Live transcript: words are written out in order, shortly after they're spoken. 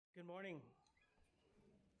Good morning.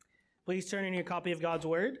 Please turn in your copy of God's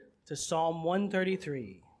Word to Psalm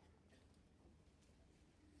 133.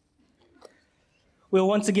 We'll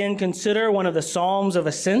once again consider one of the Psalms of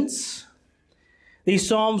Ascents. These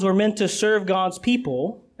Psalms were meant to serve God's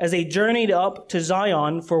people as they journeyed up to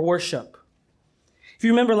Zion for worship. If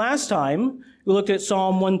you remember last time, we looked at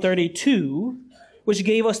Psalm 132, which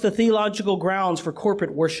gave us the theological grounds for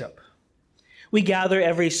corporate worship. We gather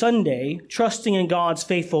every Sunday, trusting in God's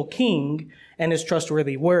faithful King and His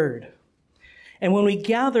trustworthy Word. And when we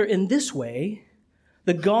gather in this way,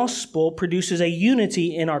 the gospel produces a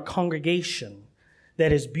unity in our congregation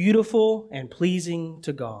that is beautiful and pleasing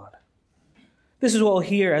to God. This is what we'll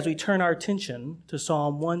hear as we turn our attention to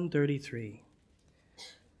Psalm 133.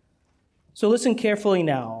 So listen carefully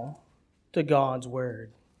now to God's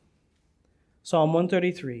Word. Psalm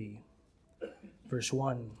 133, verse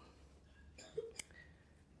 1.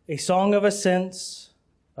 A song of ascents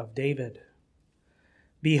of David.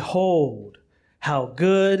 Behold, how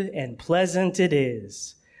good and pleasant it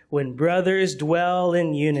is when brothers dwell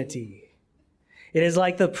in unity. It is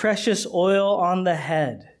like the precious oil on the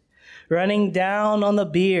head, running down on the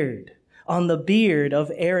beard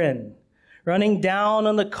of Aaron, running down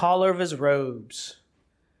on the collar of his robes.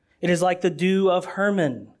 It is like the dew of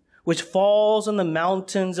Hermon, which falls on the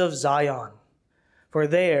mountains of Zion. For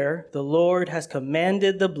there the Lord has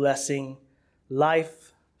commanded the blessing,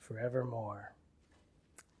 life forevermore.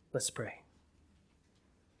 Let's pray.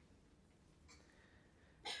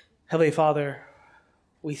 Heavenly Father,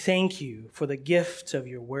 we thank you for the gift of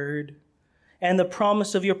your word and the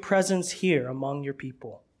promise of your presence here among your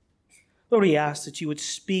people. Lord, we ask that you would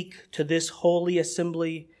speak to this holy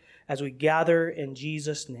assembly as we gather in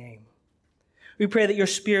Jesus' name. We pray that your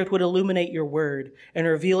Spirit would illuminate your word and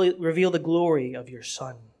reveal the glory of your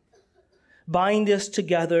Son. Bind us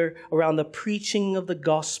together around the preaching of the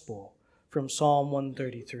gospel from Psalm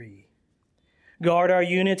 133. Guard our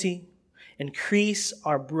unity, increase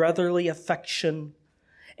our brotherly affection,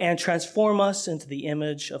 and transform us into the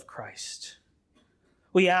image of Christ.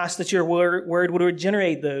 We ask that your word would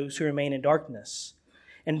regenerate those who remain in darkness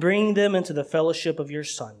and bring them into the fellowship of your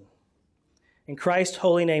Son. In Christ's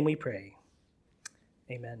holy name we pray.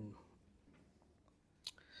 Amen.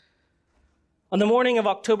 On the morning of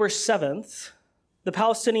October 7th, the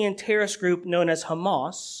Palestinian terrorist group known as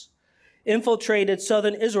Hamas infiltrated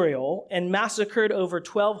southern Israel and massacred over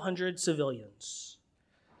 1,200 civilians.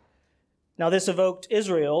 Now, this evoked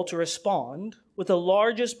Israel to respond with the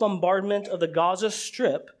largest bombardment of the Gaza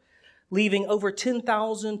Strip, leaving over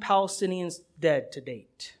 10,000 Palestinians dead to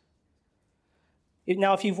date.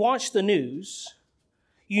 Now, if you've watched the news,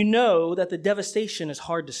 you know that the devastation is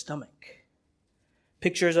hard to stomach.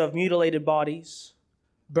 Pictures of mutilated bodies,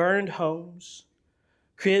 burned homes,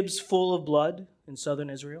 cribs full of blood in southern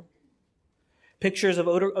Israel. Pictures of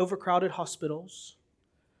overcrowded hospitals,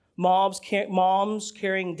 moms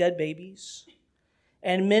carrying dead babies,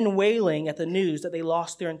 and men wailing at the news that they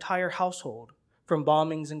lost their entire household from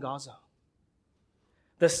bombings in Gaza.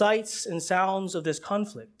 The sights and sounds of this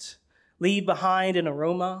conflict leave behind an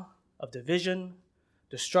aroma of division,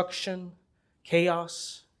 destruction,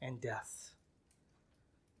 chaos, and death.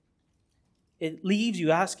 It leaves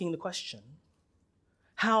you asking the question,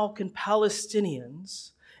 how can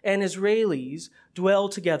Palestinians and Israelis dwell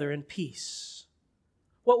together in peace?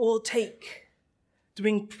 What will it take to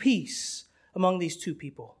bring peace among these two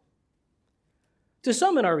people? To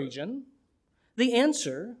some in our region, the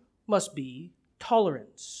answer must be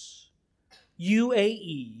tolerance.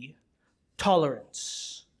 UAE,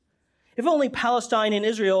 tolerance. If only Palestine and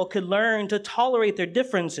Israel could learn to tolerate their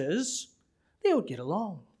differences, they would get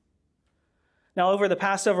along. Now, over the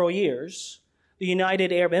past several years, the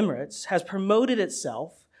United Arab Emirates has promoted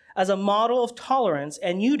itself as a model of tolerance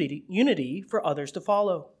and unity for others to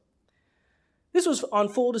follow. This was on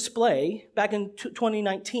full display back in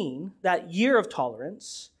 2019, that year of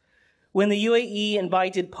tolerance, when the UAE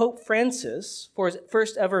invited Pope Francis for his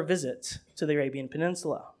first ever visit to the Arabian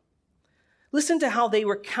Peninsula. Listen to how they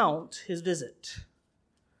recount his visit.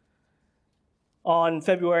 On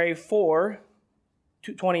February 4,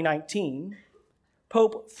 2019,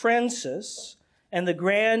 Pope Francis and the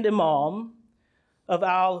Grand Imam of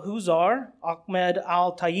Al-Huzar, Ahmed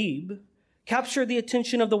Al-Tayyib, captured the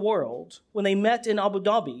attention of the world when they met in Abu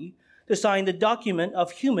Dhabi to sign the document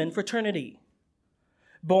of human fraternity.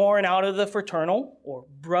 Born out of the fraternal or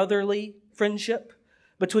brotherly friendship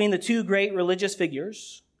between the two great religious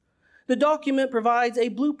figures, the document provides a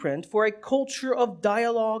blueprint for a culture of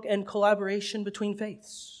dialogue and collaboration between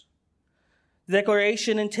faiths. The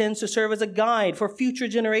declaration intends to serve as a guide for future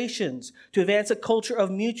generations to advance a culture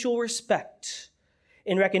of mutual respect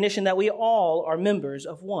in recognition that we all are members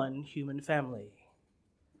of one human family.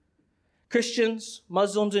 Christians,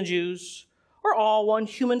 Muslims, and Jews are all one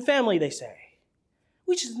human family, they say.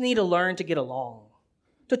 We just need to learn to get along,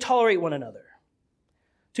 to tolerate one another,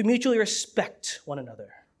 to mutually respect one another.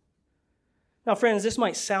 Now, friends, this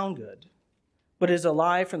might sound good, but it is a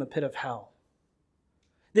lie from the pit of hell.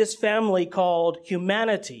 This family called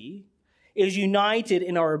humanity is united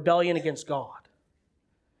in our rebellion against God.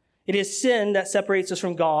 It is sin that separates us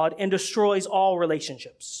from God and destroys all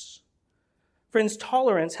relationships. Friends,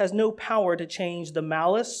 tolerance has no power to change the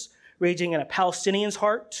malice raging in a Palestinian's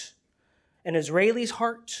heart, an Israeli's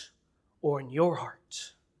heart, or in your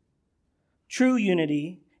heart. True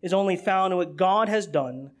unity is only found in what God has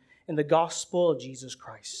done in the gospel of Jesus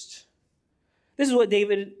Christ. This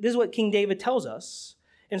is what King David tells us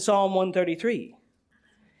in Psalm 133.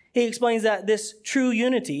 He explains that this true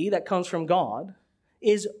unity that comes from God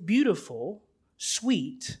is beautiful,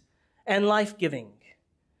 sweet, and life-giving.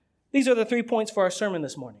 These are the 3 points for our sermon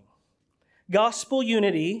this morning. Gospel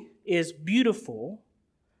unity is beautiful,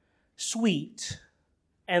 sweet,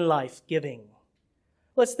 and life-giving.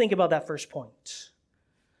 Let's think about that first point.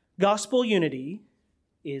 Gospel unity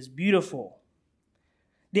is beautiful.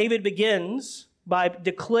 David begins by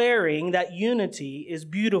declaring that unity is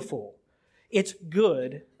beautiful. It's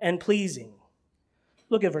good and pleasing.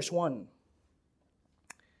 Look at verse 1.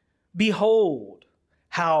 Behold,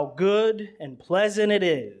 how good and pleasant it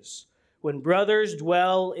is when brothers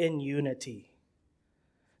dwell in unity.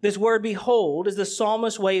 This word behold is the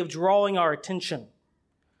psalmist's way of drawing our attention.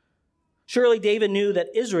 Surely David knew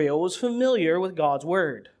that Israel was familiar with God's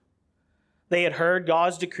word. They had heard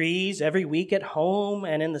God's decrees every week at home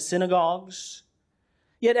and in the synagogues.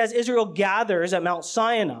 Yet as Israel gathers at Mount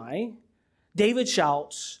Sinai, David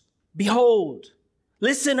shouts, "Behold,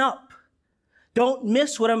 listen up. Don't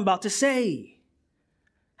miss what I'm about to say.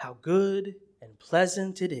 How good and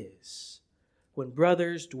pleasant it is when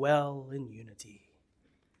brothers dwell in unity."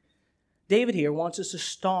 David here wants us to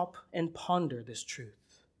stop and ponder this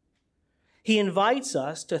truth. He invites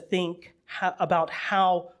us to think about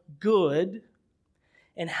how good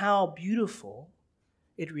and how beautiful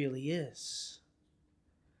it really is.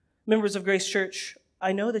 Members of Grace Church,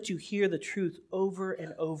 I know that you hear the truth over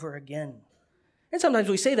and over again. And sometimes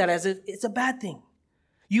we say that as if it's a bad thing.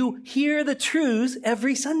 You hear the truth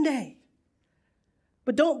every Sunday.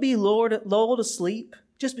 But don't be lulled asleep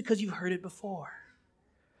just because you've heard it before.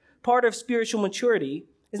 Part of spiritual maturity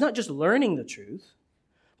is not just learning the truth,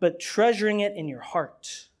 but treasuring it in your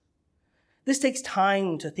heart. This takes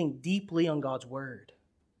time to think deeply on God's word.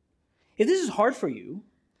 If this is hard for you,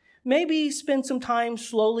 maybe spend some time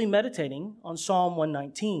slowly meditating on Psalm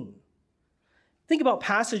 119. Think about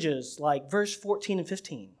passages like verse 14 and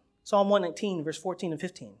 15. Psalm 119, verse 14 and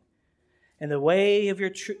 15. "In the way of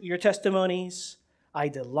your testimonies, I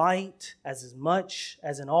delight as much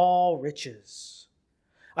as in all riches.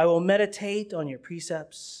 I will meditate on your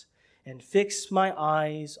precepts and fix my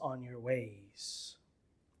eyes on your ways."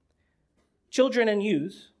 Children and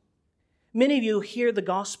youth, many of you hear the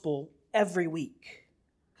gospel every week.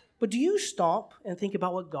 But do you stop and think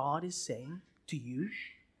about what God is saying to you?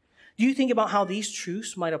 Do you think about how these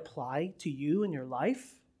truths might apply to you in your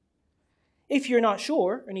life? If you're not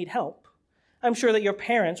sure or need help, I'm sure that your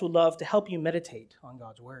parents would love to help you meditate on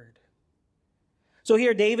God's word. So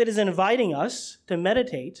here David is inviting us to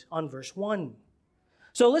meditate on verse 1.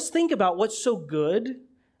 So let's think about what's so good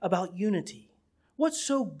about unity. What's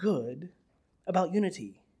so good about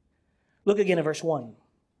unity? Look again at verse 1.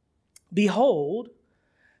 "Behold,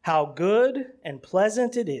 how good and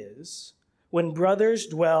pleasant it is when brothers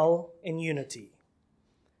dwell in unity."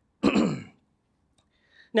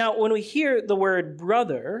 Now, when we hear the word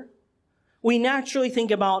brother, we naturally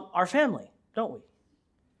think about our family, don't we?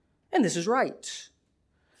 And this is right.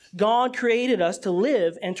 God created us to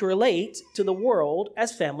live and to relate to the world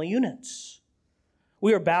as family units.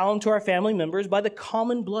 We are bound to our family members by the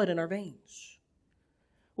common blood in our veins.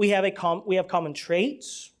 We have common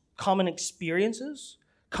traits, common experiences,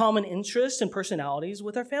 common interests and personalities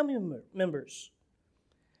with our family members.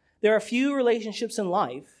 There are few relationships in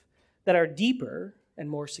life that are deeper and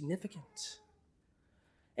more significant.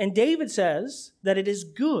 And David says that it is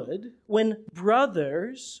good when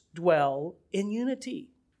brothers dwell in unity.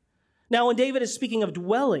 Now, when David is speaking of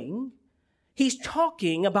dwelling, he's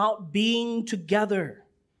talking about being together.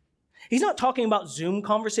 He's not talking about Zoom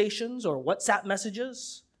conversations or WhatsApp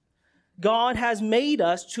messages. God has made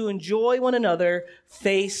us to enjoy one another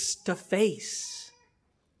face to face.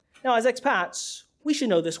 Now, as expats, we should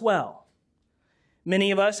know this well.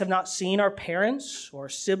 Many of us have not seen our parents or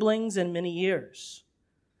siblings in many years.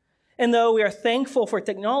 And though we are thankful for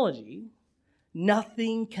technology,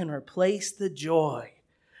 nothing can replace the joy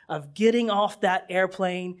of getting off that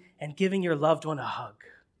airplane and giving your loved one a hug.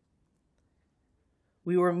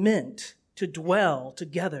 We were meant to dwell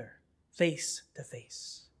together face to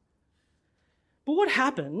face. But what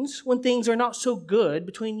happens when things are not so good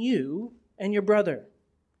between you and your brother?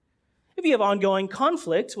 If you have ongoing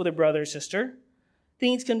conflicts with a brother or sister,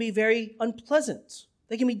 things can be very unpleasant.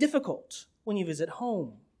 They can be difficult when you visit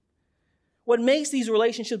home. What makes these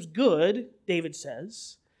relationships good, David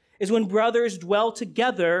says, is when brothers dwell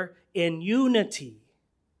together in unity.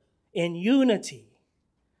 In unity.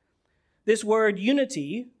 This word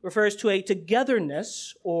unity refers to a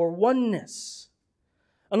togetherness or oneness.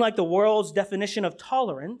 Unlike the world's definition of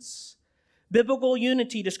tolerance, biblical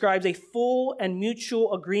unity describes a full and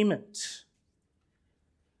mutual agreement.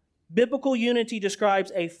 Biblical unity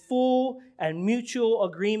describes a full and mutual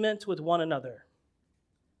agreement with one another.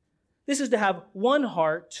 This is to have one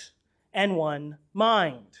heart and one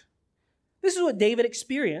mind. This is what David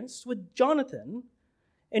experienced with Jonathan,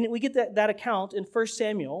 and we get that account in 1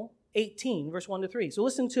 Samuel 18, verse 1 to 3. So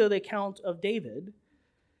listen to the account of David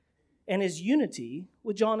and his unity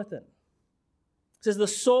with Jonathan. It says, the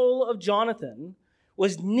soul of Jonathan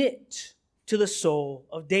was knit to the soul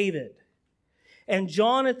of David, and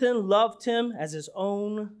Jonathan loved him as his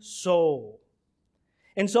own soul.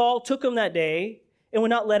 And Saul took him that day and would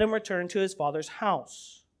not let him return to his father's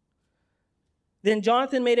house. Then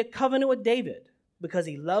Jonathan made a covenant with David because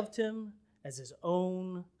he loved him as his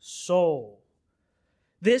own soul.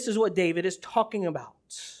 This is what David is talking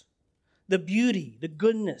about. The beauty, the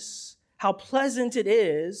goodness, how pleasant it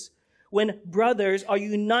is when brothers are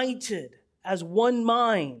united as one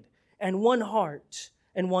mind and one heart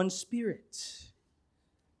and one spirit.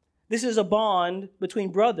 This is a bond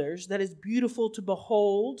between brothers that is beautiful to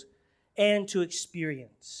behold and to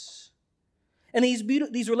experience. And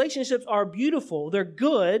these relationships are beautiful. They're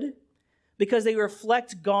good because they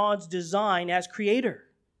reflect God's design as creator.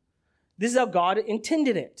 This is how God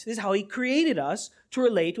intended it. This is how he created us to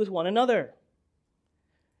relate with one another.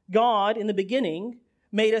 God, in the beginning,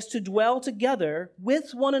 made us to dwell together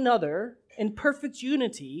with one another in perfect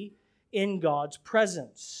unity in God's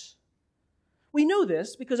presence. We know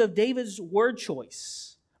this because of David's word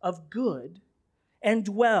choice of good and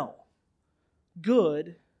dwell.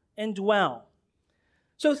 Good and dwell.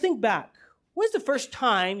 So think back. When's the first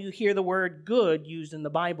time you hear the word good used in the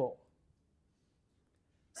Bible?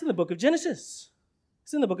 It's in the book of Genesis.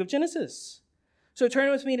 It's in the book of Genesis. So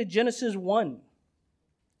turn with me to Genesis 1.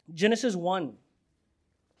 Genesis 1.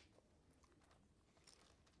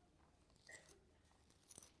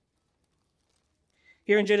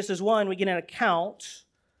 Here in Genesis 1, we get an account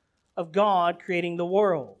of God creating the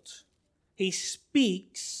world. He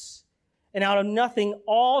speaks, and out of nothing,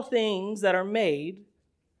 all things that are made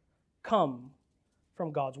come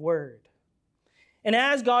from God's word. And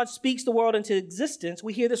as God speaks the world into existence,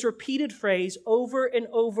 we hear this repeated phrase over and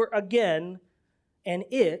over again, and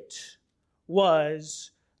it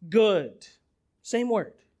was good. Same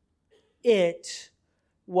word. It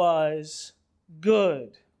was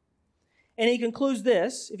good. And he concludes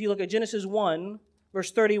this, if you look at Genesis 1,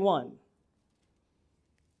 verse 31.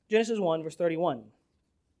 Genesis 1, verse 31.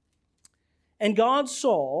 And God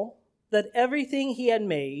saw that everything he had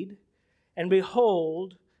made, and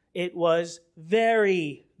behold, it was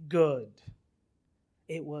very good.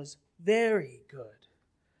 It was very good.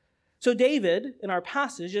 So David, in our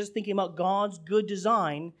passage, is thinking about God's good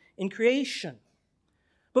design in creation.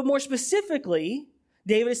 But more specifically,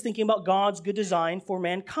 David is thinking about God's good design for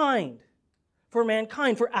mankind,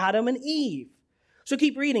 for Adam and Eve. So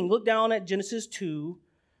keep reading. Look down at Genesis 2,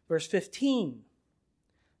 verse 15.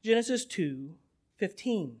 Genesis 2,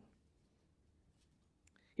 15.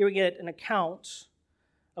 Here we get an account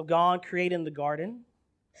of God creating the garden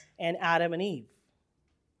and Adam and Eve.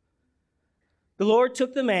 The Lord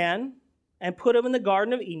took the man and put him in the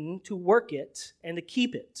Garden of Eden to work it and to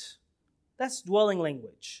keep it. That's dwelling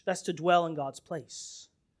language. That's to dwell in God's place.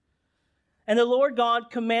 And the Lord God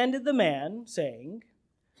commanded the man, saying,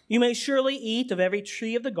 you may surely eat of every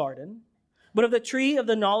tree of the garden, but of the tree of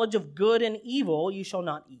the knowledge of good and evil you shall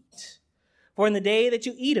not eat. For in the day that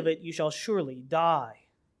you eat of it, you shall surely die.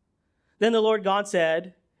 Then the Lord God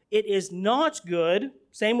said, it is not good,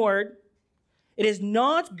 same word, it is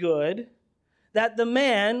not good that the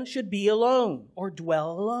man should be alone or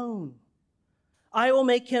dwell alone. I will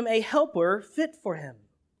make him a helper fit for him.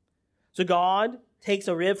 So God takes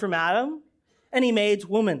a rib from Adam, and he makes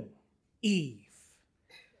woman, Eve.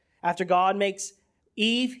 After God makes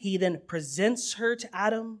Eve, he then presents her to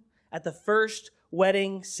Adam at the first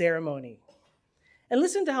wedding ceremony. And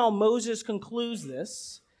listen to how Moses concludes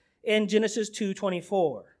this in Genesis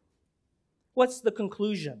 2:24. What's the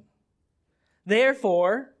conclusion?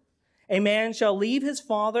 Therefore, a man shall leave his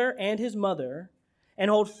father and his mother and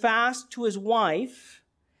hold fast to his wife,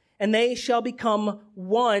 and they shall become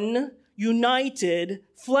one united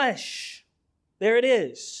flesh. There it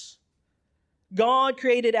is. God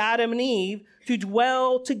created Adam and Eve to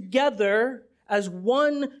dwell together as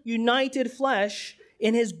one united flesh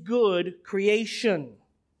in his good creation.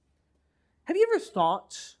 Have you ever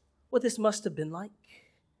thought what this must have been like?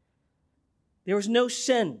 There was no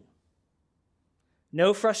sin,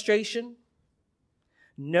 no frustration,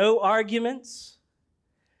 no arguments,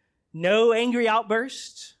 no angry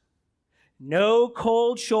outbursts, no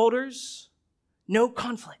cold shoulders, no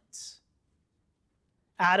conflicts.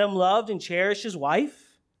 Adam loved and cherished his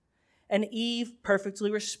wife, and Eve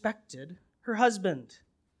perfectly respected her husband.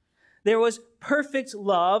 There was perfect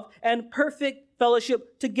love and perfect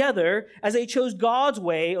fellowship together as they chose God's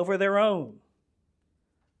way over their own.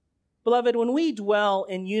 Beloved, when we dwell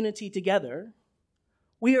in unity together,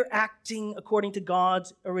 we are acting according to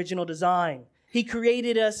God's original design. He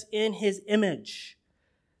created us in his image.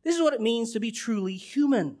 This is what it means to be truly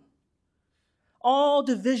human. All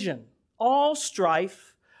division, all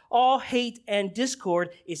strife, all hate and discord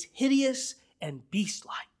is hideous and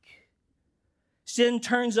beast-like. Sin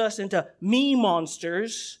turns us into me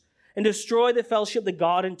monsters and destroy the fellowship that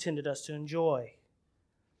God intended us to enjoy.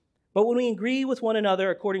 But when we agree with one another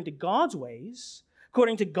according to God's ways,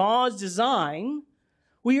 according to God's design,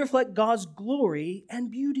 we reflect God's glory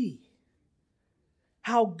and beauty.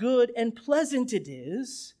 How good and pleasant it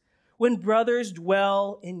is when brothers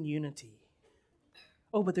dwell in unity.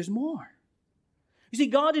 Oh, but there's more. You see,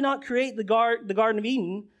 God did not create the Garden of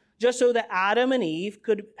Eden just so that Adam and Eve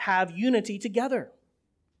could have unity together.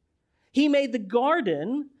 He made the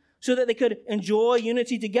garden so that they could enjoy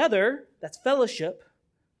unity together, that's fellowship,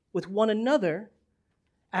 with one another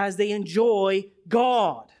as they enjoy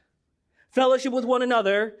God. Fellowship with one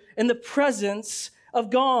another in the presence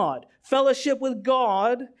of God. Fellowship with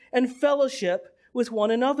God and fellowship with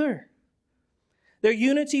one another. Their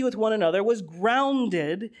unity with one another was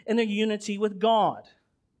grounded in their unity with God.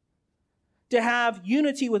 To have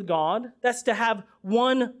unity with God, that's to have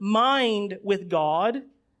one mind with God,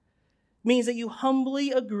 means that you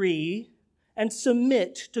humbly agree and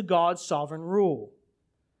submit to God's sovereign rule.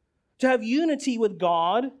 To have unity with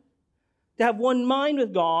God, to have one mind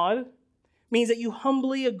with God, means that you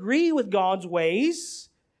humbly agree with God's ways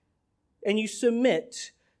and you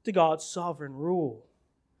submit to God's sovereign rule.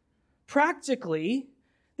 Practically,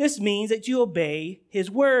 this means that you obey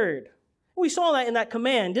his word. We saw that in that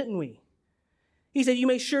command, didn't we? He said, you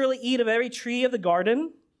may surely eat of every tree of the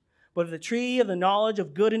garden, but of the tree of the knowledge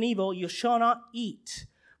of good and evil you shall not eat.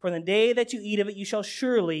 For in the day that you eat of it, you shall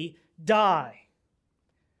surely die.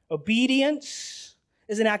 Obedience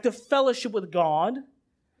is an act of fellowship with God,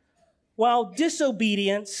 while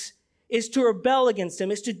disobedience is to rebel against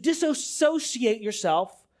him, is to disassociate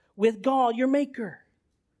yourself with God, your maker.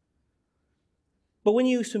 But when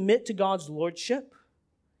you submit to God's lordship,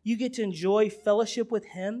 you get to enjoy fellowship with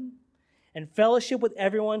him and fellowship with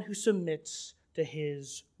everyone who submits to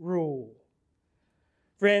his rule.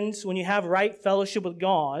 Friends, when you have right fellowship with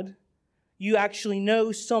God, you actually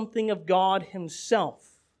know something of God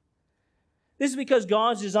himself. This is because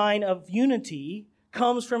God's design of unity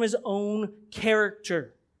comes from his own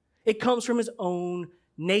character. It comes from his own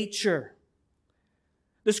nature.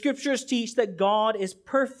 The scriptures teach that God is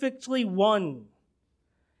perfectly one.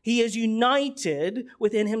 He is united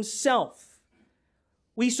within himself.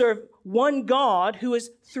 We serve one God who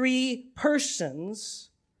is three persons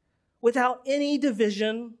without any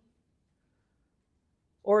division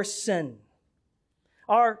or sin.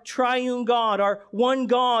 Our triune God, our one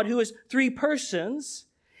God who is three persons,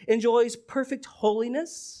 enjoys perfect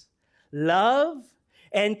holiness, love,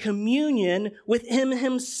 and communion with him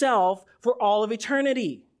himself for all of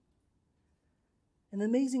eternity. And the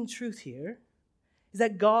amazing truth here is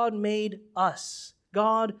that God made us,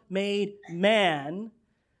 God made man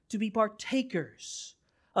to be partakers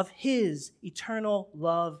of his eternal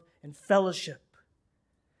love and fellowship.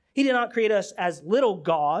 He did not create us as little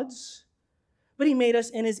gods, but he made us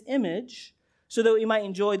in his image so that we might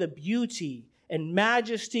enjoy the beauty and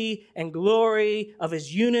majesty and glory of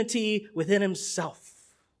his unity within himself.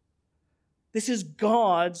 This is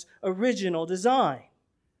God's original design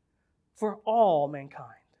for all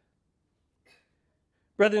mankind.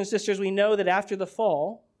 Brothers and sisters, we know that after the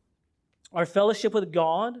fall, our fellowship with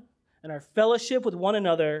God and our fellowship with one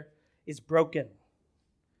another is broken.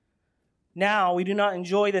 Now, we do not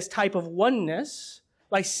enjoy this type of oneness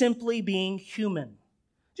by simply being human.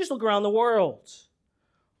 Just look around the world.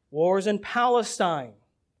 Wars in Palestine,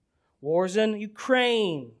 wars in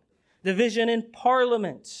Ukraine, division in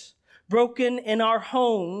parliament, broken in our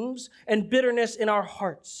homes, and bitterness in our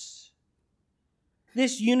hearts.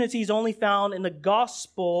 This unity is only found in the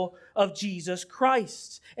gospel of Jesus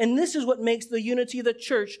Christ. And this is what makes the unity of the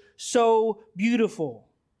church so beautiful.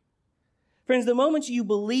 Friends, the moment you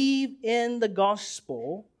believe in the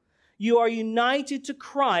gospel, you are united to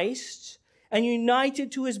Christ and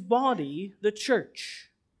united to his body, the church.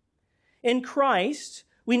 In Christ,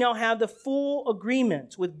 we now have the full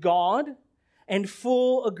agreement with God and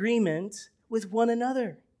full agreement with one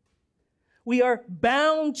another. We are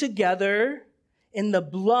bound together in the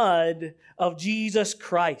blood of Jesus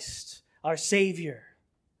Christ, our Savior.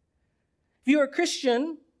 If you are a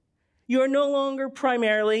Christian, you are no longer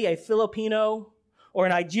primarily a Filipino or a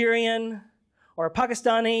Nigerian or a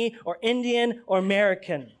Pakistani or Indian or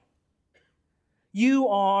American. You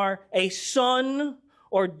are a son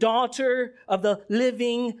or daughter of the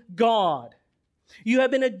living God. You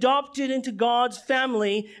have been adopted into God's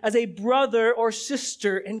family as a brother or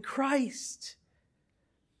sister in Christ.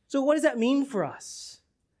 So what does that mean for us?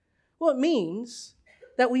 Well, it means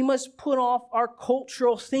that we must put off our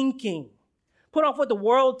cultural thinking, put off what the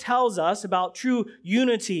world tells us about true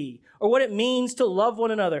unity, or what it means to love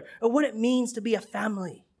one another, or what it means to be a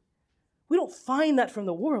family. We don't find that from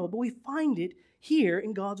the world, but we find it here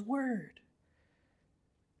in God's Word.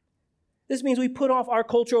 This means we put off our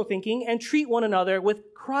cultural thinking and treat one another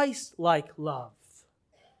with Christ-like love.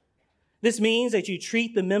 This means that you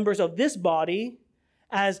treat the members of this body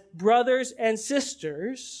as brothers and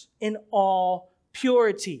sisters in all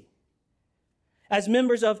purity. As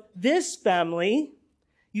members of this family,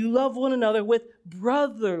 you love one another with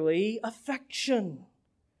brotherly affection.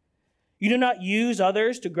 You do not use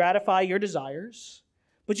others to gratify your desires,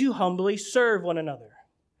 but you humbly serve one another.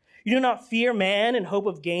 You do not fear man in hope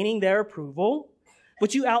of gaining their approval,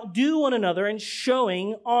 but you outdo one another in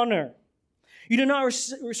showing honor. You do not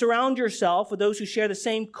surround yourself with those who share the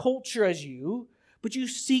same culture as you, but you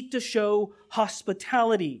seek to show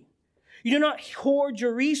hospitality. You do not hoard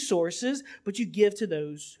your resources, but you give to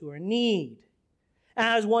those who are in need.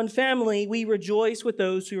 As one family, we rejoice with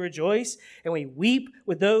those who rejoice, and we weep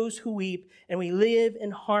with those who weep, and we live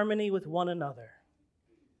in harmony with one another.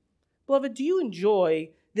 Beloved, do you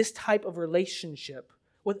enjoy this type of relationship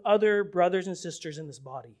with other brothers and sisters in this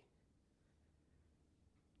body?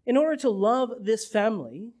 In order to love this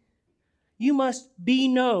family, you must be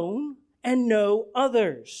known and know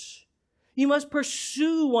others. You must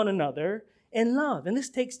pursue one another in love, and this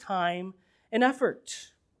takes time and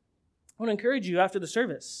effort. I want to encourage you after the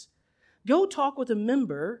service, go talk with a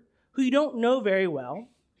member who you don't know very well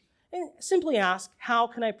and simply ask, how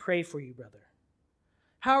can I pray for you, brother?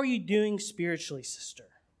 How are you doing spiritually, sister?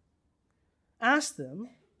 Ask them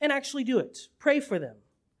and actually do it. Pray for them.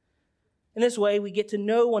 In this way, we get to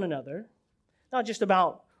know one another, not just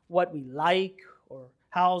about what we like or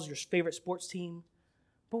how's your favorite sports team,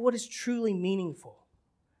 but what is truly meaningful,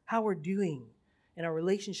 how we're doing in our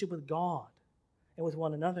relationship with God and with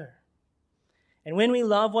one another. And when we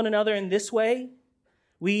love one another in this way,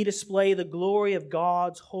 we display the glory of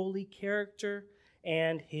God's holy character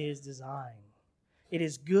and his design. It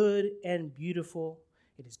is good and beautiful.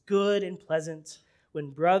 It is good and pleasant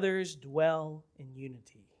when brothers dwell in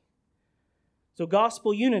unity. So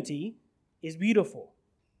gospel unity is beautiful.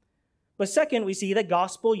 But second, we see that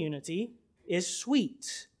gospel unity is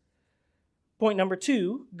sweet. Point number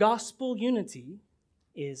 2, gospel unity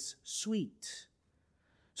is sweet.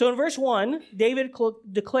 So in verse 1, David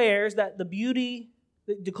declares the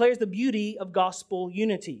beauty of gospel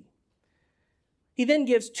unity. He then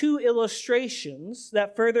gives 2 illustrations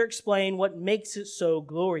that further explain what makes it so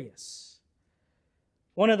glorious.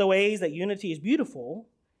 One of the ways that unity is beautiful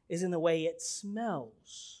is in the way it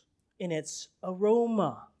smells, in its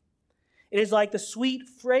aroma. It is like the sweet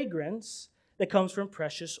fragrance that comes from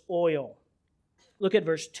precious oil. Look at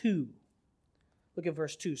verse 2. Look at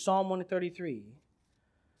verse 2, Psalm 133,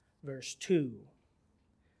 verse 2.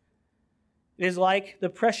 It is like the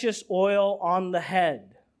precious oil on the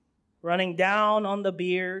head, running down on the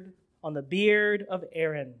beard of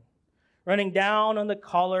Aaron, running down on the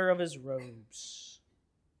collar of his robes.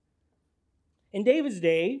 In David's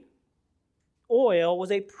day, oil was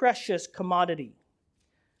a precious commodity.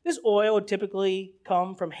 This oil would typically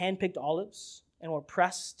come from hand-picked olives and were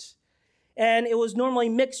pressed, and it was normally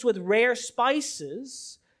mixed with rare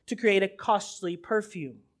spices to create a costly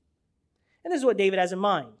perfume. And this is what David has in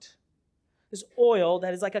mind. This oil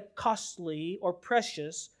that is like a costly or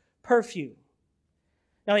precious perfume.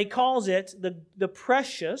 Now he calls it the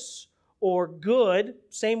precious or good,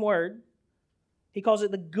 same word. He calls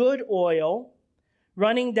it the good oil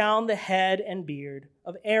running down the head and beard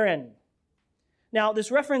of Aaron. Now,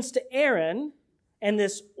 this reference to Aaron and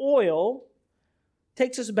this oil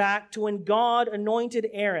takes us back to when God anointed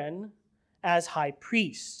Aaron as high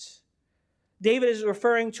priest. David is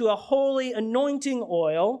referring to a holy anointing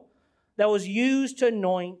oil that was used to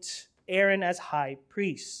anoint Aaron as high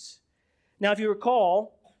priest. Now, if you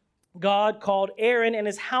recall, God called Aaron and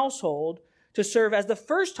his household to serve as the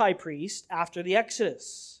first high priest after the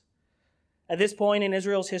Exodus. At this point in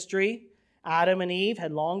Israel's history, Adam and Eve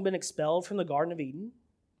had long been expelled from the Garden of Eden.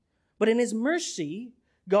 But in his mercy,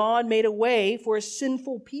 God made a way for a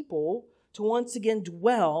sinful people to once again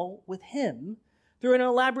dwell with him through an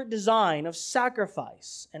elaborate design of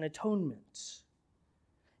sacrifice and atonement.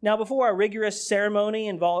 Now, before a rigorous ceremony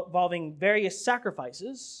involving various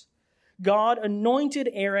sacrifices, God anointed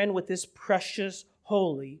Aaron with this precious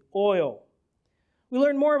holy oil. We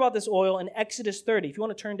learn more about this oil in Exodus 30. If you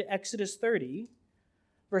want to turn to Exodus 30,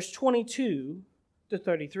 verse 22 to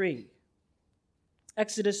 33.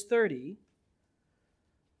 Exodus 30,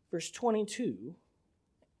 verse 22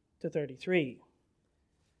 to 33.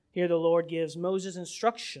 Here the Lord gives Moses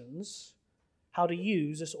instructions how to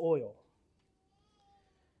use this oil.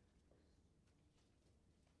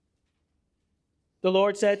 The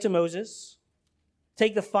Lord said to Moses,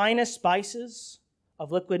 "Take the finest spices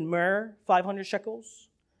of liquid myrrh, 500 shekels,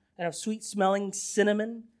 and of sweet-smelling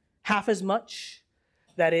cinnamon, half as much,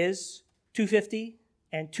 that is, 250,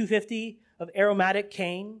 and 250 of aromatic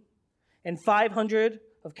cane, and 500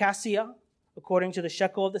 of cassia, according to the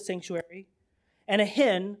shekel of the sanctuary, and a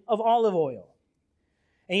hin of olive oil.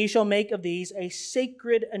 And you shall make of these a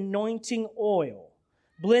sacred anointing oil,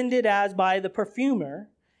 blended as by the perfumer.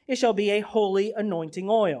 It shall be a holy anointing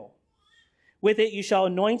oil. With it you shall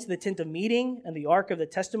anoint the tent of meeting and the ark of the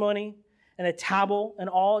testimony, and the table and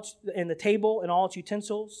all its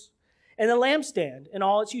utensils, and the lampstand and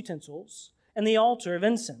all its utensils, and the altar of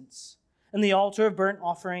incense, and the altar of burnt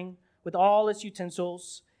offering with all its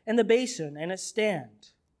utensils, and the basin and its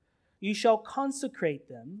stand. You shall consecrate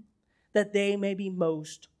them, that they may be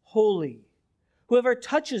most holy. Whoever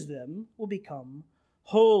touches them will become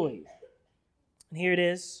holy." And here it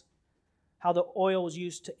is, how the oil was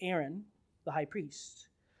used to Aaron, the high priest.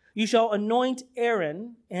 "You shall anoint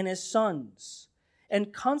Aaron and his sons,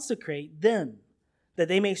 and consecrate them, that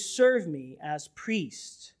they may serve me as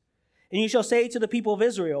priests. And you shall say to the people of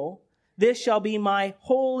Israel, this shall be my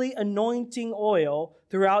holy anointing oil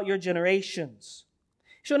throughout your generations.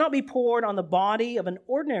 It shall not be poured on the body of an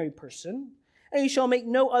ordinary person, and you shall make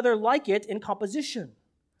no other like it in composition.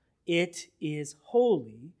 It is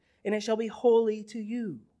holy, and it shall be holy to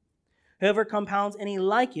you. Whoever compounds any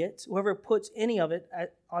like it, whoever puts any of it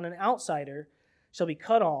on an outsider, shall be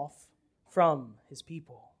cut off from his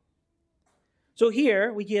people." So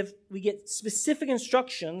here we get specific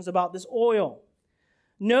instructions about this oil.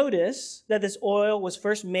 Notice that this oil was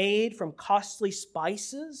first made from costly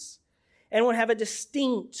spices and would have a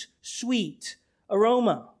distinct sweet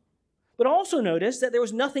aroma. But also notice that there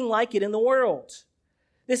was nothing like it in the world.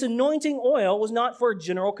 This anointing oil was not for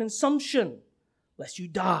general consumption, lest you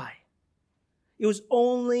die. It was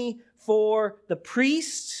only for the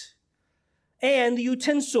priest and the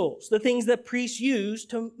utensils, the things that priests used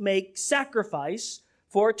to make sacrifice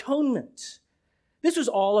for atonement. This was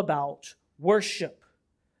all about worship.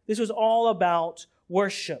 This was all about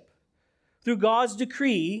worship. Through God's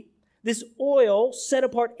decree, this oil set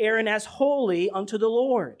apart Aaron as holy unto the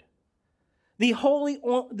Lord.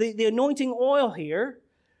 The anointing oil here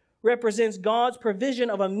represents God's provision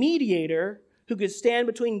of a mediator who could stand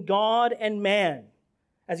between God and man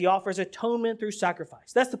as he offers atonement through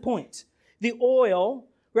sacrifice. That's the point. The oil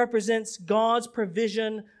represents God's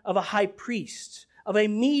provision of a high priest, of a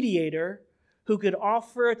mediator who could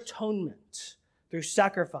offer atonement through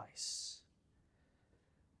sacrifice.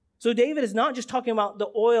 So David is not just talking about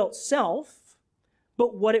the oil itself,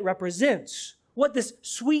 but what it represents, what this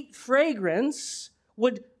sweet fragrance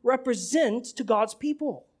would represent to God's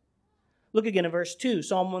people. Look again in verse 2,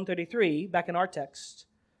 Psalm 133, back in our text,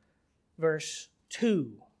 verse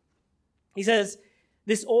 2. He says,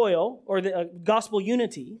 this oil, or the gospel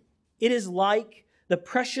unity, it is like the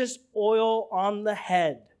precious oil on the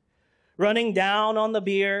head, running down on the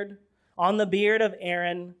beard of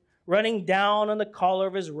Aaron, running down on the collar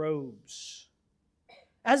of his robes.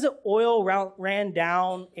 As the oil ran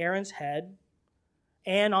down Aaron's head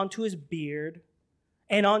and onto his beard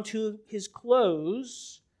and onto his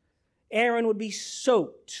clothes, Aaron would be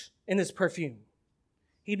soaked in this perfume.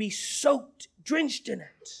 He'd be soaked, drenched in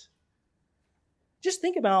it. Just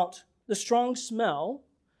think about the strong smell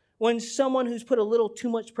when someone who's put a little too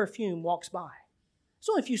much perfume walks by? It's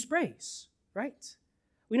only a few sprays, right?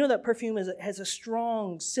 We know that perfume has a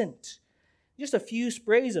strong scent. Just a few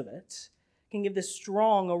sprays of it can give this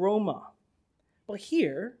strong aroma. But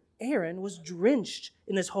here, Aaron was drenched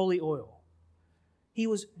in this holy oil. He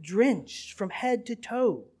was drenched from head to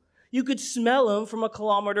toe. You could smell him from a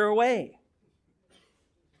kilometer away.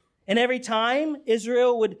 And every time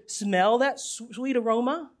Israel would smell that sweet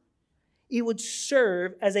aroma, it would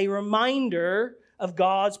serve as a reminder of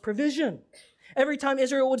God's provision. Every time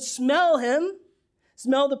Israel would smell him,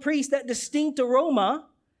 smell the priest, that distinct aroma,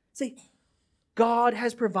 say, God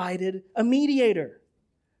has provided a mediator.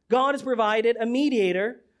 God has provided a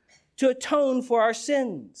mediator to atone for our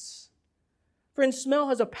sins. Friends, smell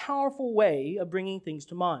has a powerful way of bringing things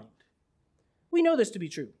to mind. We know this to be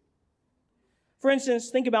true. For instance,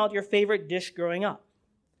 think about your favorite dish growing up.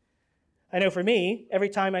 I know for me, every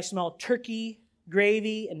time I smell turkey,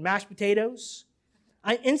 gravy, and mashed potatoes,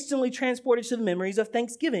 I'm instantly transported to the memories of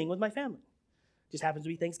Thanksgiving with my family. Just happens to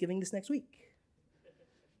be Thanksgiving this next week.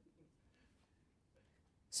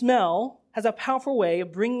 Smell has a powerful way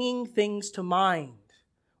of bringing things to mind.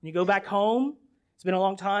 When you go back home, it's been a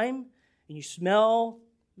long time, and you smell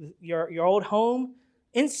your old home,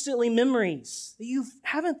 instantly memories that you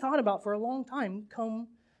haven't thought about for a long time come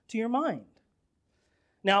to your mind.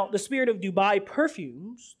 Now, the Spirit of Dubai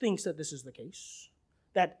Perfumes thinks that this is the case,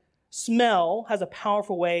 that smell has a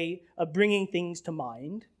powerful way of bringing things to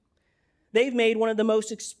mind. They've made one of the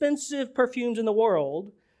most expensive perfumes in the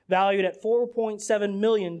world, valued at 4.7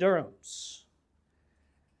 million dirhams.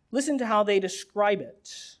 Listen to how they describe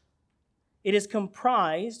it. It is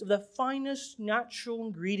comprised of the finest natural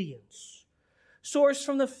ingredients, sourced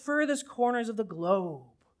from the furthest corners of the globe,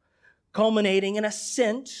 culminating in a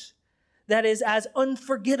scent that is as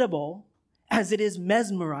unforgettable as it is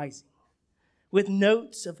mesmerizing, with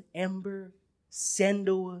notes of amber,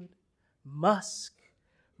 sandalwood, musk,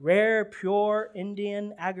 rare pure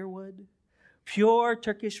Indian agarwood, pure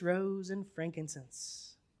Turkish rose, and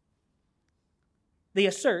frankincense. They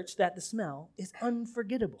assert that the smell is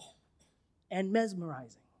unforgettable and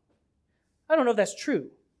mesmerizing. I don't know if that's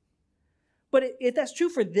true, but if that's true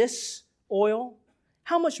for this oil,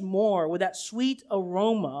 how much more would that sweet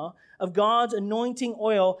aroma of God's anointing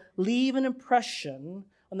oil leave an impression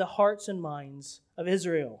on the hearts and minds of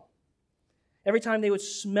Israel? Every time they would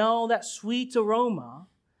smell that sweet aroma,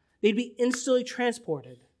 they'd be instantly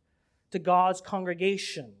transported to God's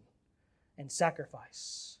congregation and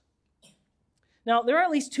sacrifice. Now, there are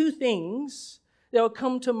at least two things that would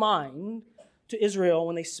come to mind to Israel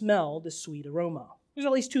when they smell this sweet aroma. There's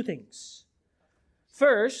at least two things.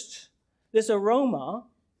 First, this aroma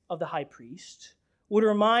of the high priest would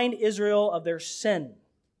remind Israel of their sin.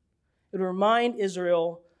 It would remind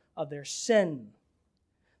Israel of their sin.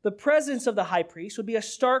 The presence of the high priest would be a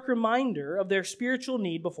stark reminder of their spiritual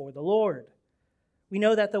need before the Lord. We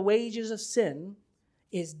know that the wages of sin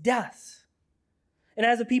is death. And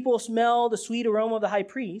as the people smell the sweet aroma of the high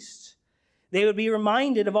priest, they would be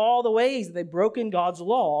reminded of all the ways that they've broken God's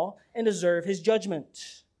law and deserve his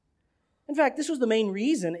judgment. In fact, this was the main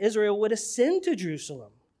reason Israel would ascend to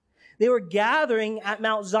Jerusalem. They were gathering at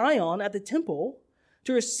Mount Zion at the temple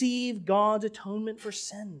to receive God's atonement for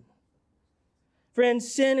sin.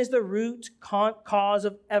 Friends, sin is the root cause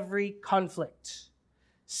of every conflict.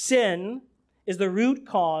 Sin is the root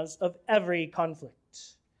cause of every conflict.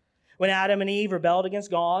 When Adam and Eve rebelled against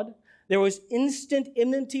God, there was instant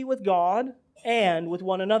enmity with God and with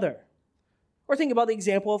one another. Or think about the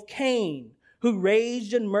example of Cain, who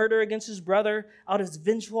raged in murder against his brother out of his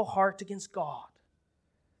vengeful heart against God.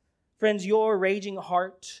 Friends, your raging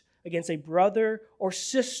heart against a brother or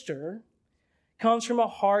sister comes from a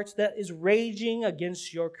heart that is raging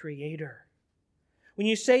against your Creator. When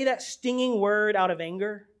you say that stinging word out of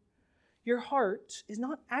anger, your heart is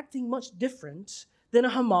not acting much different than a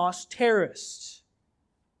Hamas terrorist.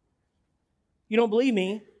 You don't believe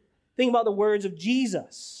me? Think about the words of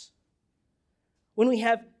Jesus. When we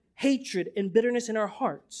have hatred and bitterness in our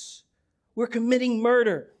hearts, we're committing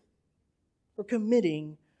murder. We're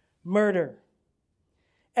committing murder.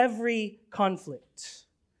 Every conflict,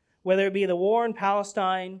 whether it be the war in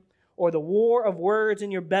Palestine or the war of words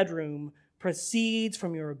in your bedroom, proceeds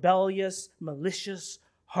from your rebellious, malicious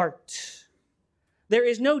heart. There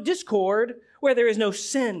is no discord where there is no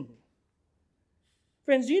sin.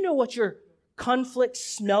 Friends, do you know what your conflicts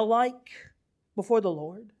smell like before the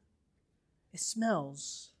Lord? It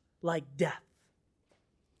smells like death.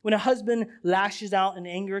 When a husband lashes out in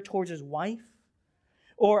anger towards his wife,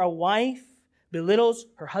 or a wife belittles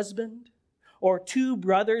her husband, or two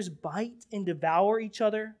brothers bite and devour each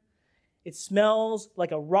other, It smells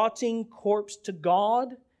like a rotting corpse to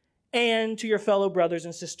God and to your fellow brothers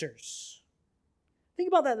and sisters. Think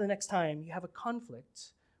about that the next time you have a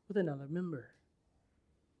conflict with another member.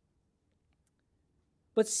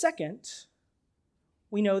 But second,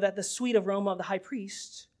 we know that the sweet aroma of the high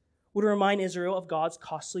priest would remind Israel of God's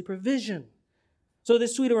costly provision. So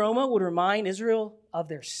this sweet aroma would remind Israel of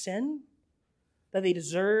their sin, that they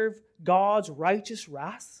deserve God's righteous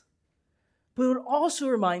wrath, but it would also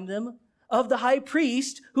remind them of the high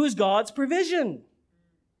priest who is God's provision.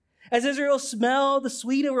 As Israel smelled the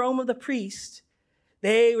sweet aroma of the priest,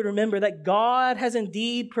 they would remember that God has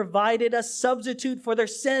indeed provided a substitute for their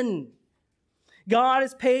sin. God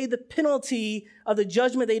has paid the penalty of the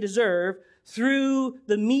judgment they deserve through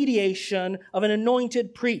the mediation of an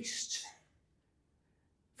anointed priest.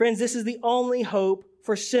 Friends, this is the only hope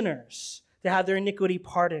for sinners to have their iniquity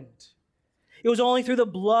pardoned. It was only through the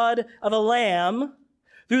blood of a lamb,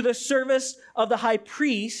 through the service of the high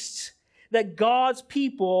priest, that God's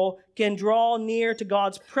people can draw near to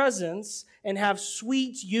God's presence and have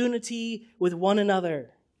sweet unity with one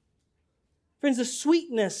another. Friends, the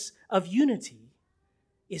sweetness of unity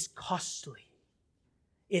is costly.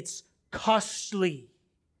 It's costly.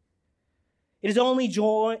 It is only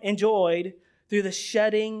enjoyed through the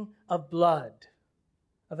shedding of blood,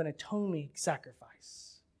 of an atoning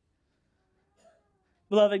sacrifice.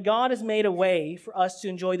 Beloved, God has made a way for us to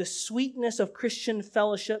enjoy the sweetness of Christian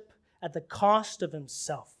fellowship at the cost of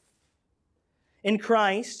himself. In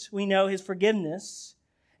Christ, we know his forgiveness,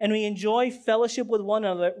 and we enjoy fellowship with one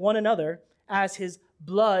another as his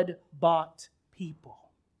blood-bought people.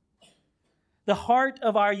 The heart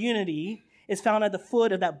of our unity is found at the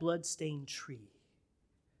foot of that blood-stained tree.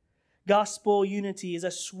 Gospel unity is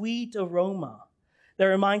a sweet aroma that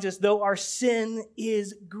reminds us, though our sin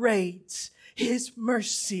is great, his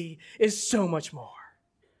mercy is so much more.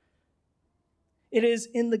 It is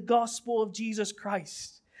in the gospel of Jesus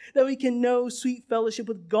Christ that we can know sweet fellowship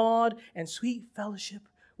with God and sweet fellowship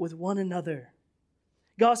with one another.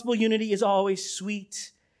 Gospel unity is always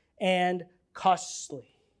sweet and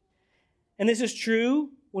costly. And this is true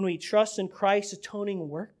when we trust in Christ's atoning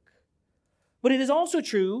work. But it is also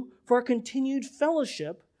true for our continued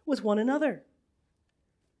fellowship with one another.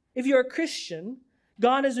 If you're a Christian,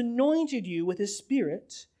 God has anointed you with his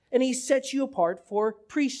Spirit, and he sets you apart for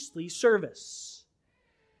priestly service.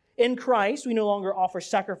 In Christ, we no longer offer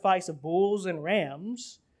sacrifice of bulls and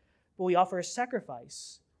rams, but we offer a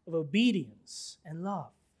sacrifice of obedience and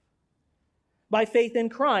love. By faith in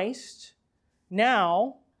Christ,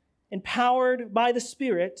 now, empowered by the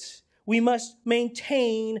Spirit, we must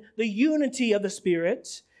maintain the unity of the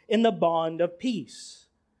Spirit in the bond of peace.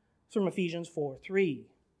 It's from Ephesians 4:3.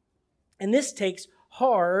 And this takes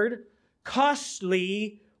hard,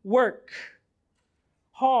 costly work.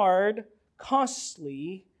 Hard,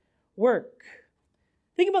 costly work.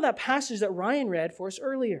 Think about that passage that Ryan read for us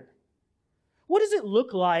earlier. What does it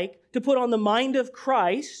look like to put on the mind of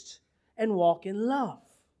Christ and walk in love?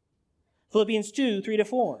 Philippians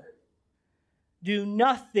 2:3-4. Do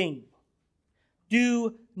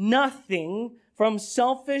nothing from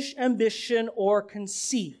selfish ambition or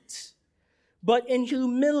conceit, but in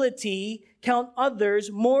humility count others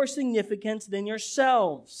more significant than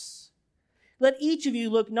yourselves. Let each of you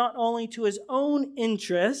look not only to his own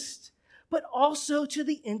interest, but also to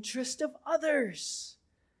the interest of others.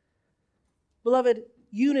 Beloved,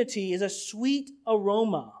 unity is a sweet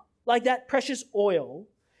aroma, like that precious oil,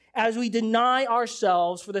 as we deny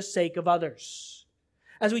ourselves for the sake of others,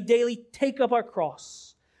 as we daily take up our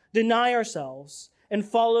cross, deny ourselves, and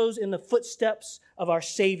follows in the footsteps of our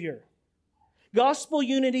Savior. Gospel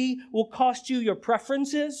unity will cost you your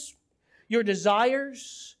preferences, your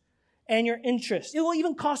desires, and your interests. It will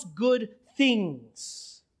even cost good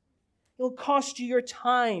things. It will cost you your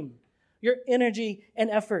time, your energy, and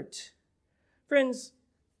effort. Friends,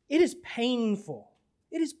 it is painful.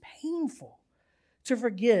 It is painful to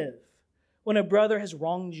forgive when a brother has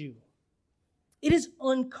wronged you. It is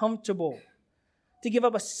uncomfortable to give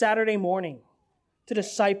up a Saturday morning to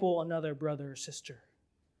disciple another brother or sister.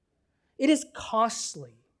 It is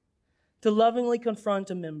costly to lovingly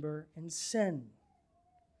confront a member in sin.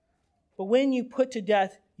 But when you put to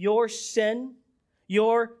death your sin,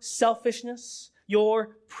 your selfishness,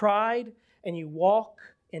 your pride, and you walk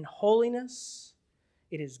in holiness,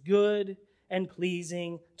 it is good and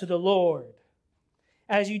pleasing to the Lord.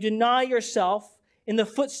 As you deny yourself in the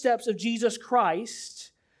footsteps of Jesus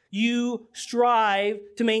Christ, you strive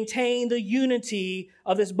to maintain the unity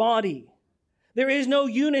of this body. There is no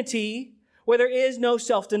unity where there is no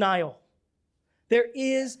self-denial. There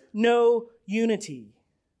is no unity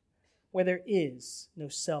where there is no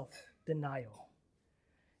self-denial. denial.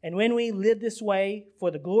 And when we live this way for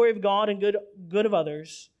the glory of God and good of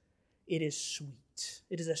others, it is sweet.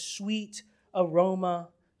 It is a sweet aroma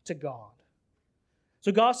to God.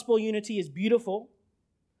 So gospel unity is beautiful.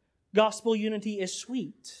 Gospel unity is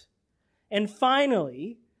sweet. And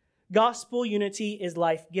finally, gospel unity is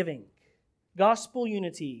life-giving. Gospel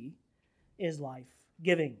unity is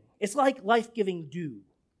life-giving. It's like life-giving dew.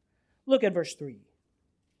 Look at verse 3.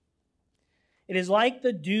 It is like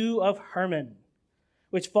the dew of Hermon,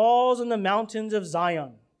 which falls on the mountains of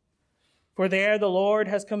Zion. For there the Lord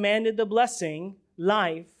has commanded the blessing,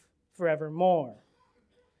 life forevermore.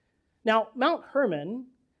 Now, Mount Hermon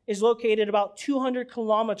is located about 200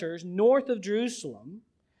 kilometers north of Jerusalem,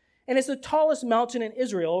 and it's the tallest mountain in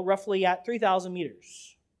Israel, roughly at 3,000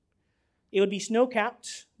 meters. It would be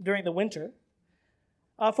snow-capped during the winter.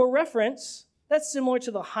 For reference, that's similar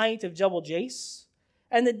to the height of Jebel Jais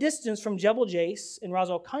and the distance from Jebel Jais in Ras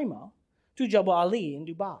Al Khaimah to Jebel Ali in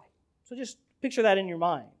Dubai. So just picture that in your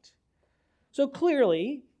mind. So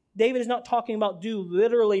clearly, David is not talking about dew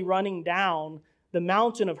literally running down the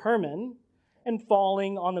mountain of Hermon and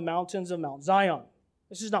falling on the mountains of Mount Zion.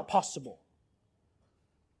 This is not possible.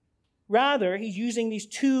 Rather, he's using these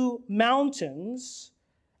two mountains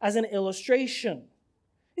as an illustration.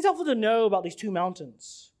 It's helpful to know about these two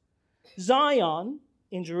mountains. Zion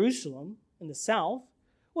in Jerusalem in the south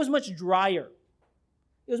was much drier.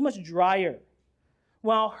 It was much drier,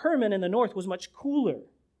 while Hermon in the north was much cooler.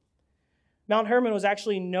 Mount Hermon was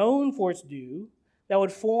actually known for its dew that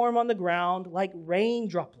would form on the ground like rain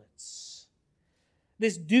droplets.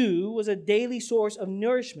 This dew was a daily source of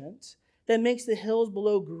nourishment that makes the hills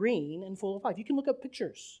below green and full of life. You can look up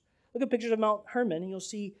pictures. Look at pictures of Mount Hermon, and you'll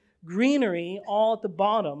see greenery all at the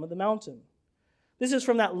bottom of the mountain. This is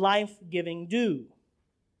from that life-giving dew.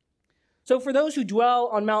 So for those who dwell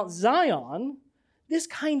on Mount Zion, this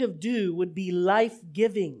kind of dew would be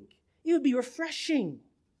life-giving. It would be refreshing.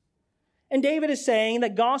 And David is saying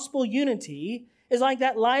that gospel unity is like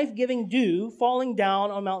that life-giving dew falling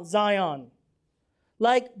down on Mount Zion.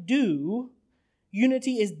 Like dew,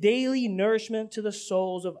 unity is daily nourishment to the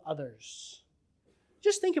souls of others.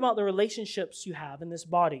 Just think about the relationships you have in this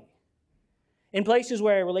body. In places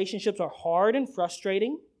where relationships are hard and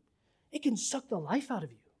frustrating, it can suck the life out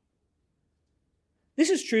of you. This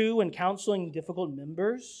is true when counseling difficult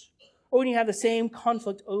members or when you have the same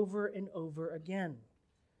conflict over and over again.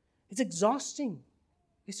 It's exhausting.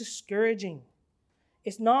 It's discouraging.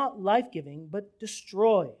 It's not life-giving, but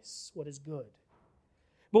destroys what is good.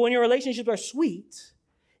 But when your relationships are sweet,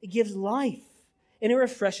 it gives life and it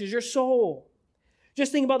refreshes your soul.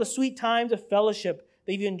 Just think about the sweet times of fellowship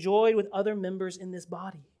that you've enjoyed with other members in this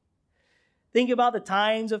body. Think about the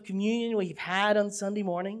times of communion we've had on Sunday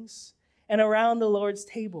mornings and around the Lord's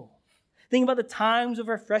table. Think about the times of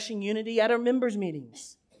refreshing unity at our members'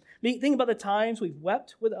 meetings. Think about the times we've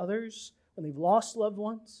wept with others when they've lost loved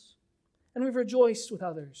ones, and we've rejoiced with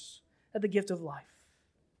others at the gift of life.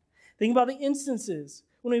 Think about the instances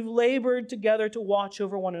when we've labored together to watch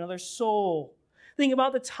over one another's soul. Think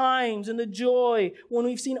about the times and the joy when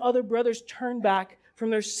we've seen other brothers turn back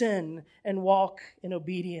from their sin and walk in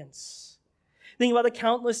obedience. Think about the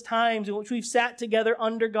countless times in which we've sat together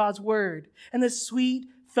under God's word and the sweet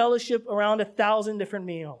fellowship around 1,000 different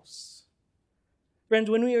meals. Friends,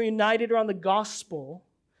 when we are united around the gospel,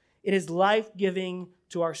 it is life-giving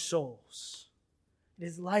to our souls. It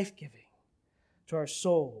is life-giving to our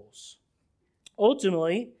souls.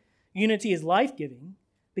 Ultimately, unity is life-giving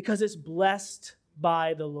because it's blessed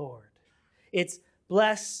by the Lord. It's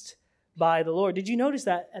blessed by the Lord. Did you notice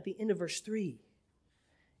that at the end of verse 3?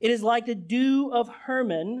 It is like the dew of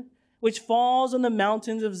Hermon, which falls on the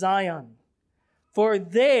mountains of Zion. For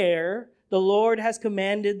there the Lord has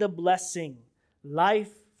commanded the blessing,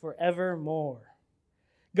 life forevermore.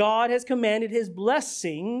 God has commanded his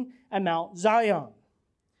blessing at Mount Zion.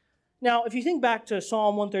 Now, if you think back to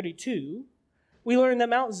Psalm 132, we learn that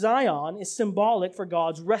Mount Zion is symbolic for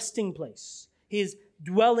God's resting place, his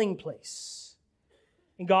dwelling place.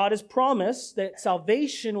 And God has promised that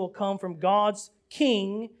salvation will come from God's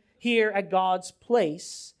King here at God's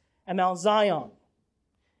place at Mount Zion.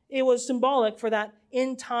 It was symbolic for that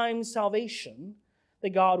end-time salvation that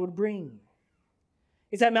God would bring.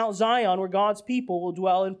 It's at Mount Zion where God's people will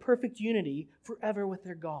dwell in perfect unity forever with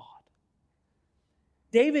their God.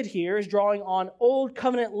 David here is drawing on old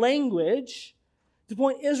covenant language to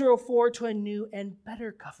point Israel forward to a new and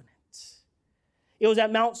better covenant. It was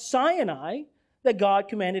at Mount Sinai that God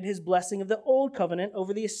commanded his blessing of the old covenant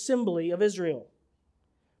over the assembly of Israel.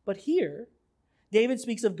 But here, David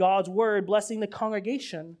speaks of God's word blessing the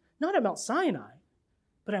congregation not at Mount Sinai,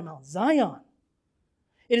 but at Mount Zion.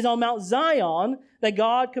 It is on Mount Zion that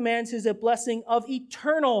God commands his blessing of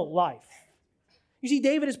eternal life. You see,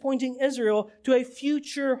 David is pointing Israel to a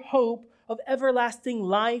future hope of everlasting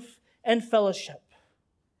life and fellowship.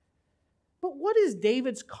 But what is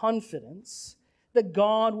David's confidence that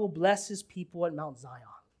God will bless his people at Mount Zion?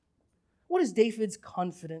 What is David's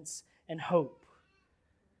confidence and hope?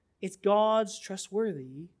 It's God's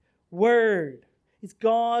trustworthy word. It's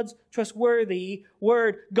God's trustworthy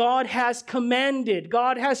word. God has commanded.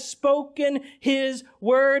 God has spoken his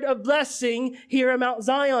word of blessing here at Mount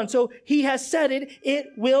Zion. So he has said it. It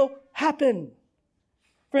will happen.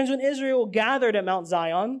 Friends, when Israel gathered at Mount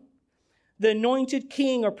Zion, the anointed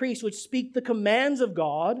king or priest would speak the commands of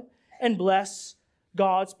God and bless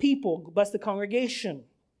God's people, bless the congregation.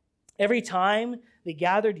 Every time they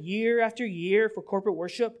gathered year after year for corporate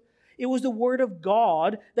worship, it was the word of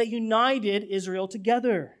God that united Israel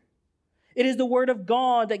together. It is the word of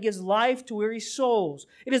God that gives life to weary souls.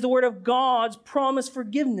 It is the word of God's promised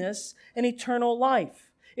forgiveness and eternal life.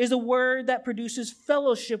 It is the word that produces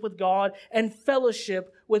fellowship with God and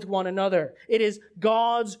fellowship with one another. It is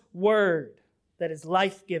God's word that is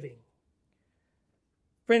life-giving.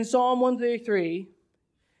 Friends, Psalm 133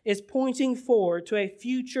 is pointing forward to a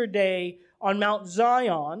future day on Mount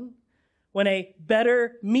Zion when a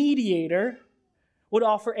better mediator would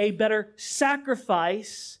offer a better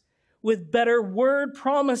sacrifice with better word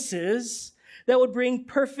promises that would bring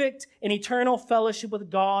perfect and eternal fellowship with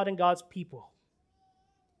God and God's people.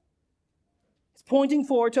 It's pointing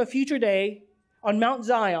forward to a future day on Mount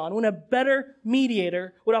Zion when a better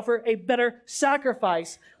mediator would offer a better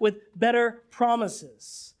sacrifice with better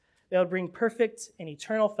promises that would bring perfect and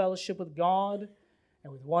eternal fellowship with God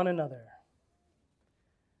and with one another.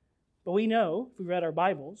 But we know, if we read our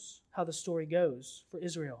Bibles, how the story goes for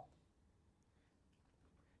Israel.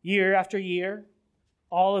 Year after year,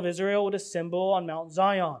 all of Israel would assemble on Mount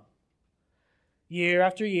Zion. Year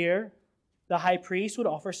after year, the high priest would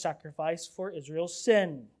offer sacrifice for Israel's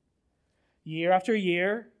sin. Year after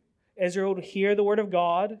year, Israel would hear the word of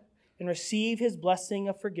God and receive his blessing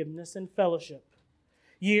of forgiveness and fellowship.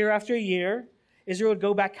 Year after year, Israel would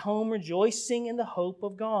go back home rejoicing in the hope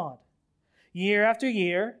of God. Year after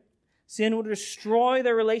year, sin would destroy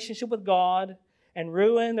their relationship with God and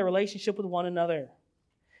ruin their relationship with one another.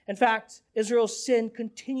 In fact, Israel's sin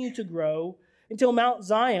continued to grow until Mount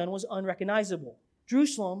Zion was unrecognizable.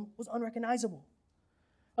 Jerusalem was unrecognizable.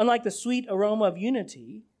 Unlike the sweet aroma of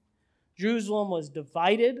unity, Jerusalem was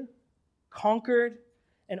divided, conquered,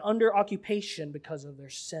 and under occupation because of their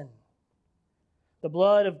sin. The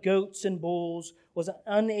blood of goats and bulls was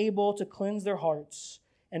unable to cleanse their hearts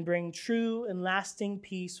and bring true and lasting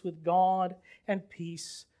peace with God and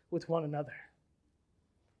peace with one another.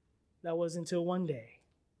 That was until one day.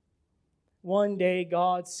 One day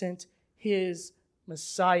God sent his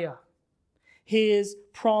Messiah, his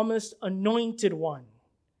promised anointed one,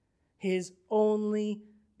 his only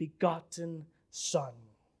begotten Son.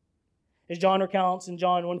 As John recounts in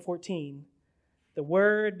John 1:14, the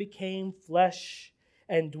Word became flesh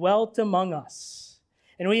and dwelt among us,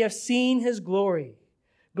 and we have seen his glory.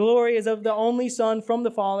 Glory is of the only Son from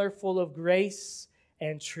the Father, full of grace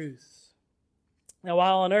and truth. Now,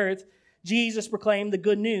 while on earth, Jesus proclaimed the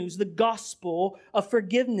good news, the gospel of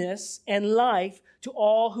forgiveness and life to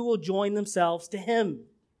all who will join themselves to him,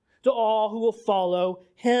 to all who will follow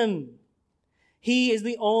him. He is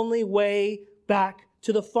the only way back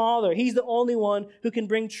to the Father. He's the only one who can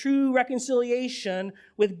bring true reconciliation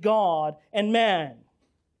with God and man.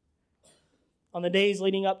 On the days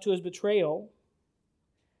leading up to his betrayal,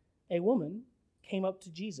 a woman came up to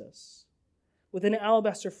Jesus with an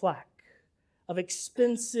alabaster flask of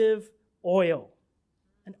expensive oil,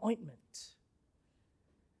 an ointment.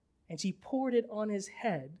 And she poured it on his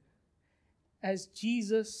head as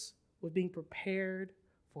Jesus was being prepared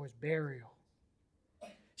for his burial.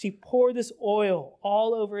 She poured this oil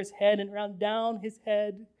all over his head and around down his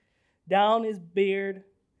head, down his beard,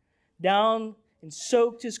 down and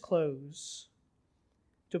soaked his clothes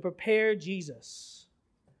to prepare Jesus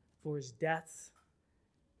for his death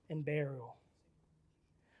and burial.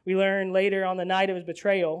 We learn later on the night of his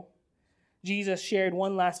betrayal, Jesus shared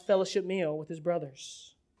one last fellowship meal with his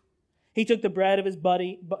brothers. He took the bread of his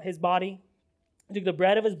body, he took the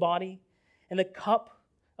bread of his body and the cup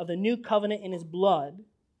of the new covenant in his blood,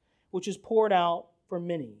 which is poured out for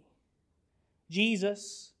many.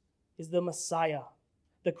 Jesus is the Messiah,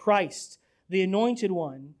 the Christ, the anointed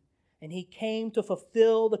one, and he came to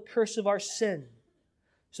fulfill the curse of our sin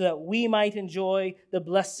so that we might enjoy the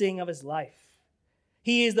blessing of his life.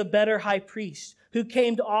 He is the better high priest who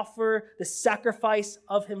came to offer the sacrifice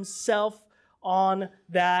of himself on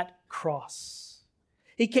that cross.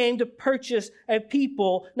 He came to purchase a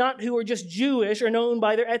people, not who were just Jewish or known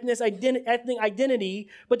by their ethnic identity,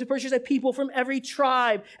 but to purchase a people from every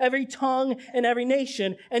tribe, every tongue, and every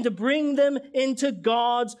nation, and to bring them into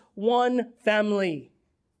God's one family.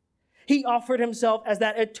 He offered himself as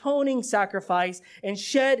that atoning sacrifice and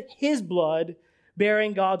shed his blood,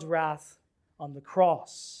 bearing God's wrath on the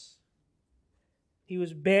cross. He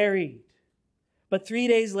was buried, but 3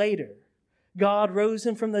 days later, God rose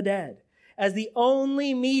him from the dead as the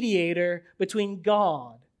only mediator between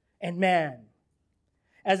God and man.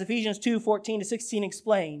 As Ephesians 2:14-16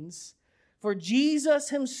 explains, for Jesus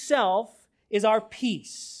himself is our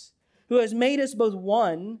peace, who has made us both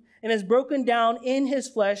one and has broken down in his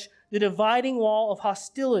flesh the dividing wall of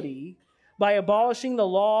hostility by abolishing the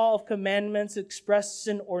law of commandments expressed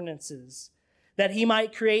in ordinances, that he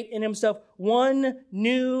might create in himself one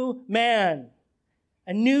new man,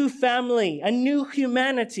 a new family, a new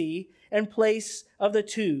humanity in place of the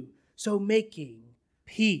two, so making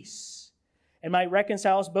peace, and might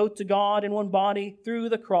reconcile us both to God in one body through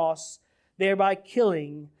the cross, thereby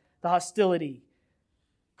killing the hostility.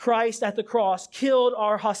 Christ at the cross killed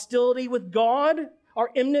our hostility with God, our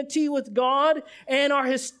enmity with God, and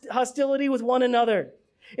our hostility with one another.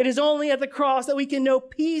 It is only at the cross that we can know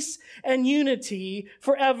peace and unity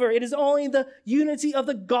forever. It is only the unity of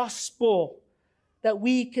the gospel that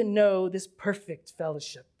we can know this perfect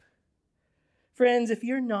fellowship. Friends, if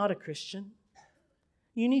you're not a Christian,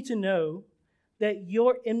 you need to know that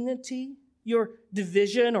your enmity, your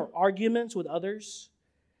division or arguments with others,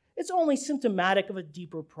 it's only symptomatic of a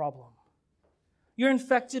deeper problem. You're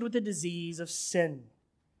infected with the disease of sin,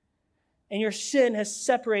 and your sin has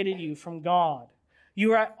separated you from God.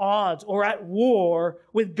 You are at odds or at war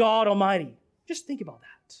with God Almighty. Just think about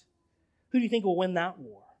that. Who do you think will win that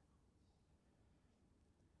war?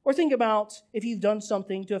 Or think about if you've done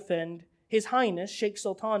something to offend His Highness Sheikh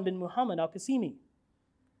Sultan bin Muhammad Al-Qasimi.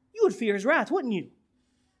 You would fear his wrath, wouldn't you?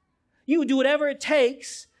 You would do whatever it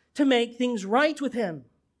takes to make things right with him.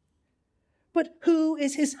 But who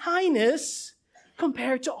is His Highness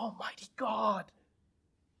compared to Almighty God?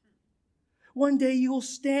 One day you will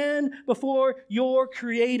stand before your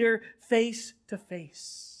Creator face to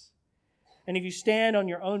face. And if you stand on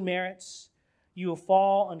your own merits, you will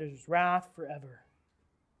fall under His wrath forever.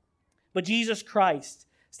 But Jesus Christ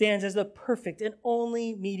stands as the perfect and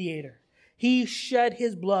only mediator. He shed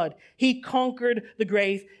His blood. He conquered the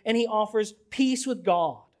grave, and He offers peace with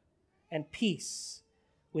God and peace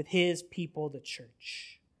with His people, the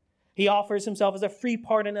church. He offers Himself as a free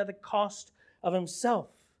pardon at the cost of Himself.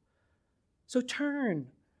 So turn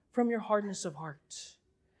from your hardness of heart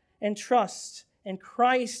and trust in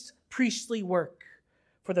Christ's priestly work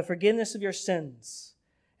for the forgiveness of your sins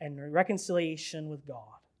and reconciliation with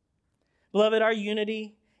God. Beloved, our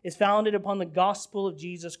unity is founded upon the gospel of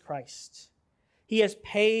Jesus Christ. He has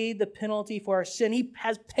paid the penalty for our sin. He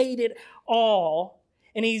has paid it all,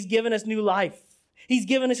 and He's given us new life. He's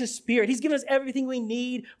given us His Spirit. He's given us everything we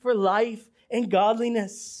need for life and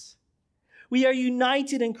godliness. We are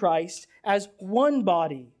united in Christ as one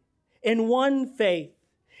body, in one faith,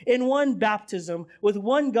 in one baptism, with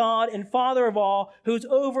one God and Father of all, who's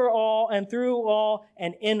over all and through all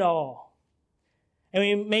and in all. And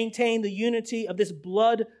we maintain the unity of this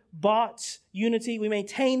blood-bought unity. We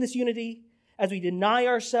maintain this unity as we deny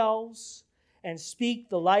ourselves and speak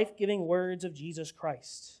the life-giving words of Jesus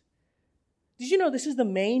Christ. Did you know this is the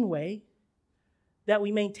main way that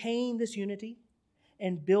we maintain this unity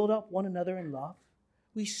and build up one another in love?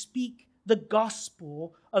 We speak the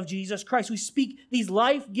gospel of Jesus Christ. We speak these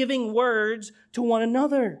life-giving words to one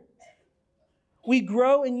another. We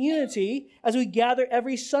grow in unity as we gather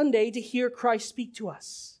every Sunday to hear Christ speak to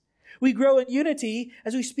us. We grow in unity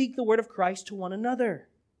as we speak the word of Christ to one another.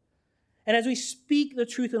 And as we speak the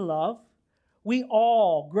truth in love, we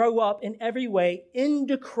all grow up in every way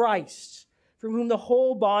into Christ, from whom the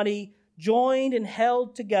whole body, joined and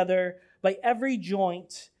held together by every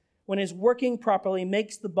joint, when it's working properly,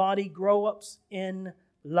 makes the body grow up in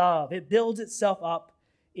love. It builds itself up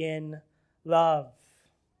in love.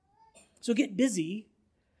 So get busy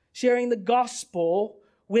sharing the gospel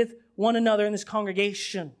with one another in this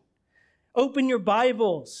congregation. Open your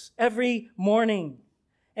Bibles every morning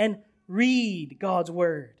and read God's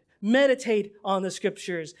word. Meditate on the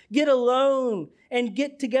scriptures. Get alone and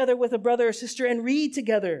get together with a brother or sister and read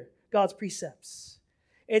together God's precepts.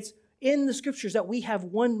 It's in the scriptures that we have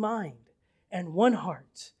one mind and one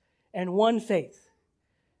heart and one faith.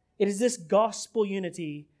 It is this gospel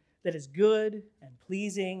unity that is good and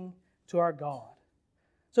pleasing to our God.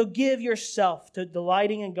 So give yourself to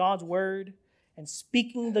delighting in God's word and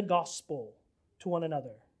speaking the gospel to one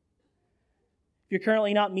another. If If you're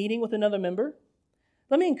currently not meeting with another member,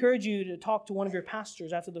 let me encourage you to talk to one of your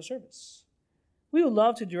pastors after the service. We would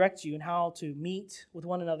love to direct you in how to meet with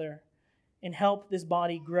one another and help this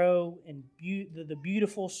body grow in the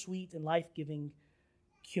beautiful, sweet, and life-giving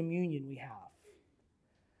communion we have.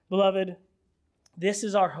 Beloved, this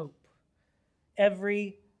is our hope.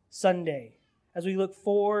 Every Sunday, as we look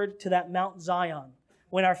forward to that Mount Zion,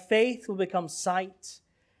 when our faith will become sight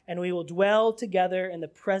and we will dwell together in the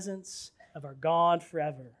presence of our God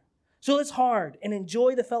forever. So let's hard and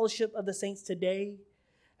enjoy the fellowship of the saints today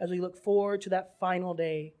as we look forward to that final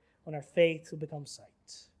day when our faith will become sight.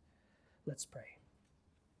 Let's pray.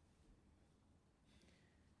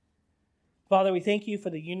 Father, we thank you for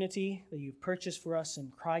the unity that you've purchased for us in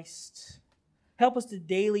Christ. Help us to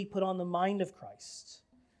daily put on the mind of Christ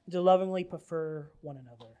and to lovingly prefer one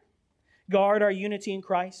another. Guard our unity in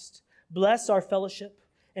Christ, bless our fellowship,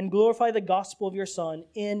 and glorify the gospel of your Son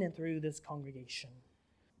in and through this congregation.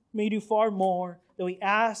 May you do far more than we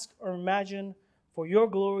ask or imagine. For your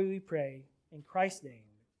glory we pray, in Christ's name.